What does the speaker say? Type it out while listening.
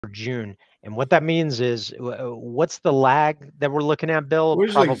June. And what that means is, what's the lag that we're looking at, Bill? We're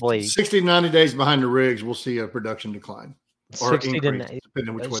Probably 60, 90 days behind the rigs. We'll see a production decline or 60 increase, to depending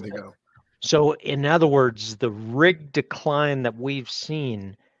on which way they go. So in other words, the rig decline that we've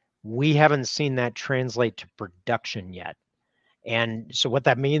seen, we haven't seen that translate to production yet. And so what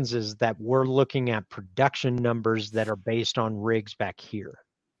that means is that we're looking at production numbers that are based on rigs back here.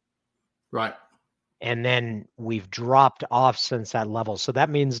 Right. And then we've dropped off since that level. So that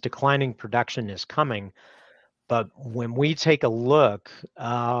means declining production is coming. But when we take a look,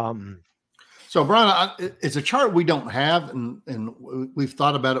 so Brian, it's a chart we don't have, and we've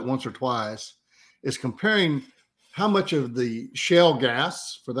thought about it once or twice, is comparing how much of the shale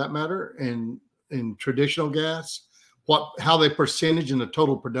gas, for that matter, and in traditional gas, how they percentage in the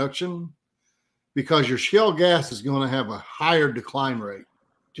total production, because your shale gas is going to have a higher decline rate,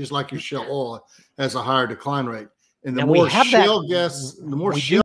 just like your shale oil has a higher decline rate. And the more shale gas, the more shale